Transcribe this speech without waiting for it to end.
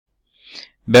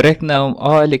Beräkna om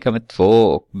a är lika med 2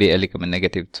 och b är lika med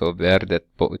negativ 2.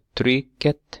 Värdet på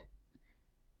uttrycket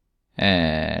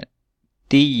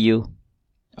 10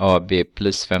 ab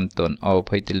plus 15 a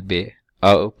upphöjt till b,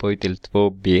 a upphöjt till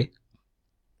 2b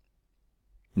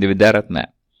dividerat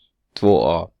med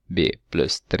 2ab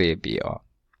plus 3ba.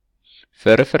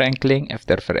 Före förenkling,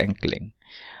 efter förenkling.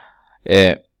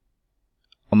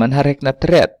 Om man har räknat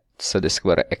rätt så det ska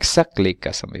vara exakt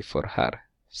lika som vi får här.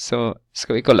 Så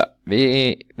ska vi kolla.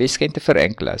 Vi ska inte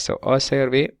förenkla. Så a säger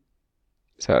vi.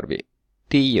 Så har vi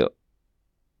 10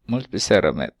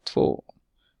 multiplicerat med 2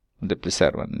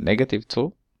 multiplicerat med negativ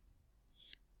 2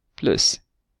 plus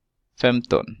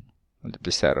 15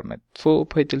 multiplicerat med 2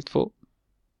 upphöjt till 2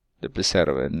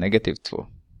 multiplicerat med negativ 2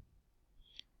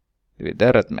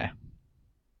 dividerat med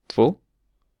 2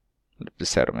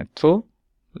 multiplicerat med 2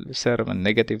 multiplicerat med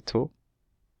negativ 2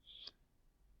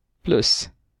 plus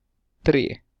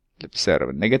 3 multiplicerat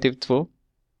med negativ 2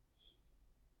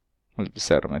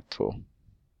 multiplicerat med 2.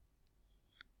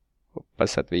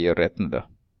 Hoppas att vi gör rätt nu då.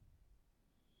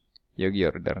 Jag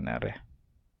gör där nere.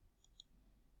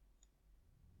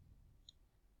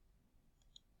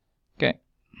 Okej.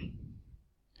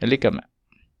 Jag är lika med.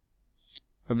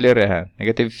 Vad blir det här?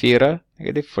 Negativ 4,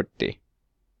 negativ 40.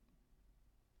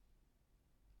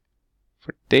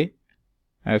 40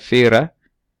 är 4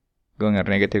 gånger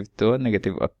negativ 2,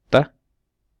 negativ 8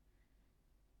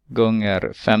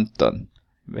 gånger 15.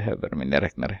 Behöver min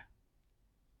räknare.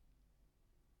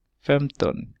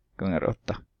 15 gånger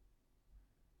 8.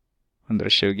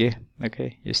 120.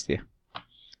 Okej, just det.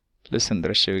 Plus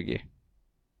 120.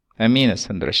 Minus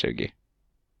 120.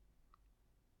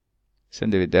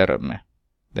 Sen dividerar med.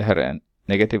 Det här är en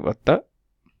negativ 8.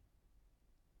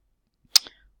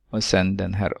 Och sen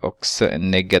den här också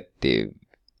en negativ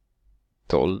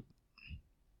 12.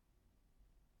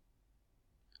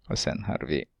 Och sen har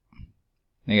vi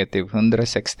negativ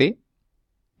 160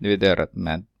 dividerat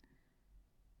med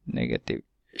negativ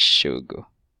 20.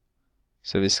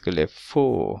 Så vi skulle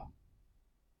få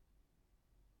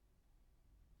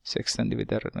 16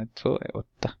 dividerat med 2 är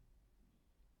 8.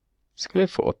 Skulle vi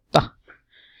få 8.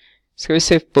 Ska vi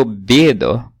se på B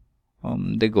då.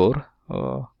 Om det går.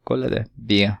 Och kolla det.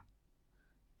 B.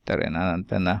 Där är en annan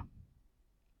penna.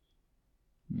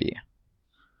 B.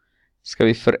 Ska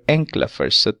vi förenkla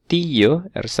först. Så 10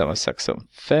 är samma sak som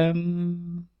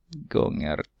 5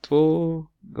 gånger 2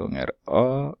 gånger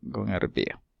A gånger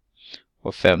B.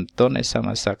 Och 15 är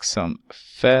samma sak som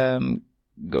 5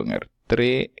 gånger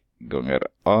 3 gånger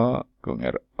A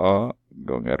gånger A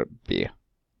gånger B.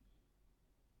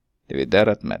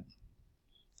 Dividerat med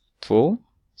 2.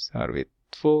 Så har vi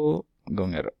 2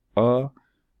 gånger A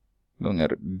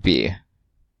gånger B.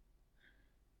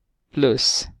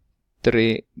 Plus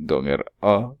 3 gånger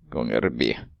A gånger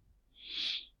B.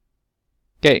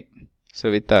 Okej. Så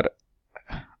vi tar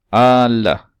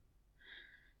alla.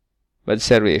 Vad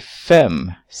ser vi?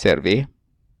 5 ser vi.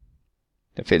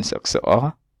 Det finns också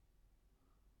A.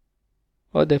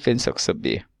 Och det finns också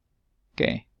B.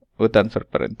 Okej. Utanför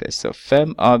parentes. Så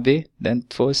 5AB. Den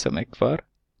 2 som är kvar.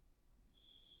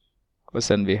 Och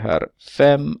sen vi har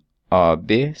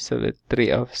 5AB. Så det är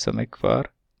 3A som är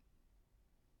kvar.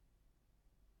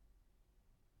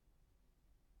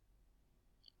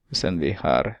 Och sen vi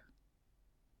har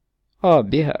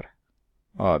AB här.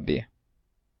 AB.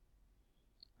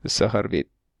 Och så har vi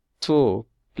 2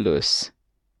 plus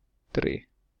 3.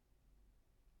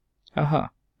 Aha.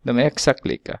 De är exakt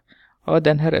lika. Och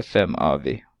den här är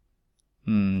 5AB.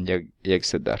 Jag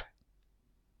såg där.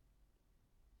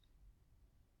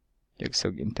 Jag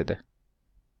såg inte det.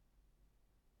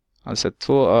 Alltså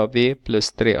 2AB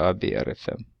plus 3AB är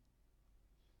 5.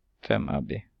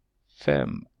 5AB.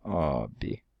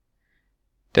 5AB.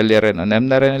 Täljaren och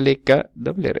nämnaren är lika.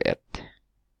 Då blir det 1.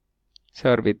 Så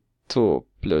har vi 2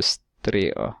 plus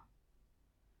 3A.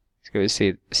 Ska vi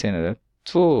se nu.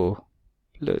 2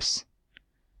 plus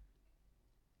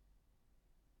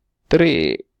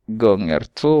 3 gånger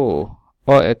 2.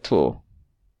 A är 2.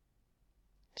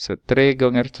 Så 3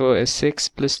 gånger 2 är 6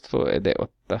 plus 2 är det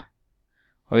 8.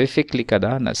 Och vi fick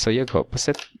likadana. Så jag hoppas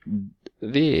att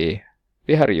vi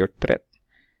har gjort rätt.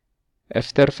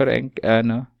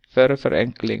 Före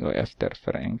förenkling och efter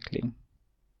förenkling.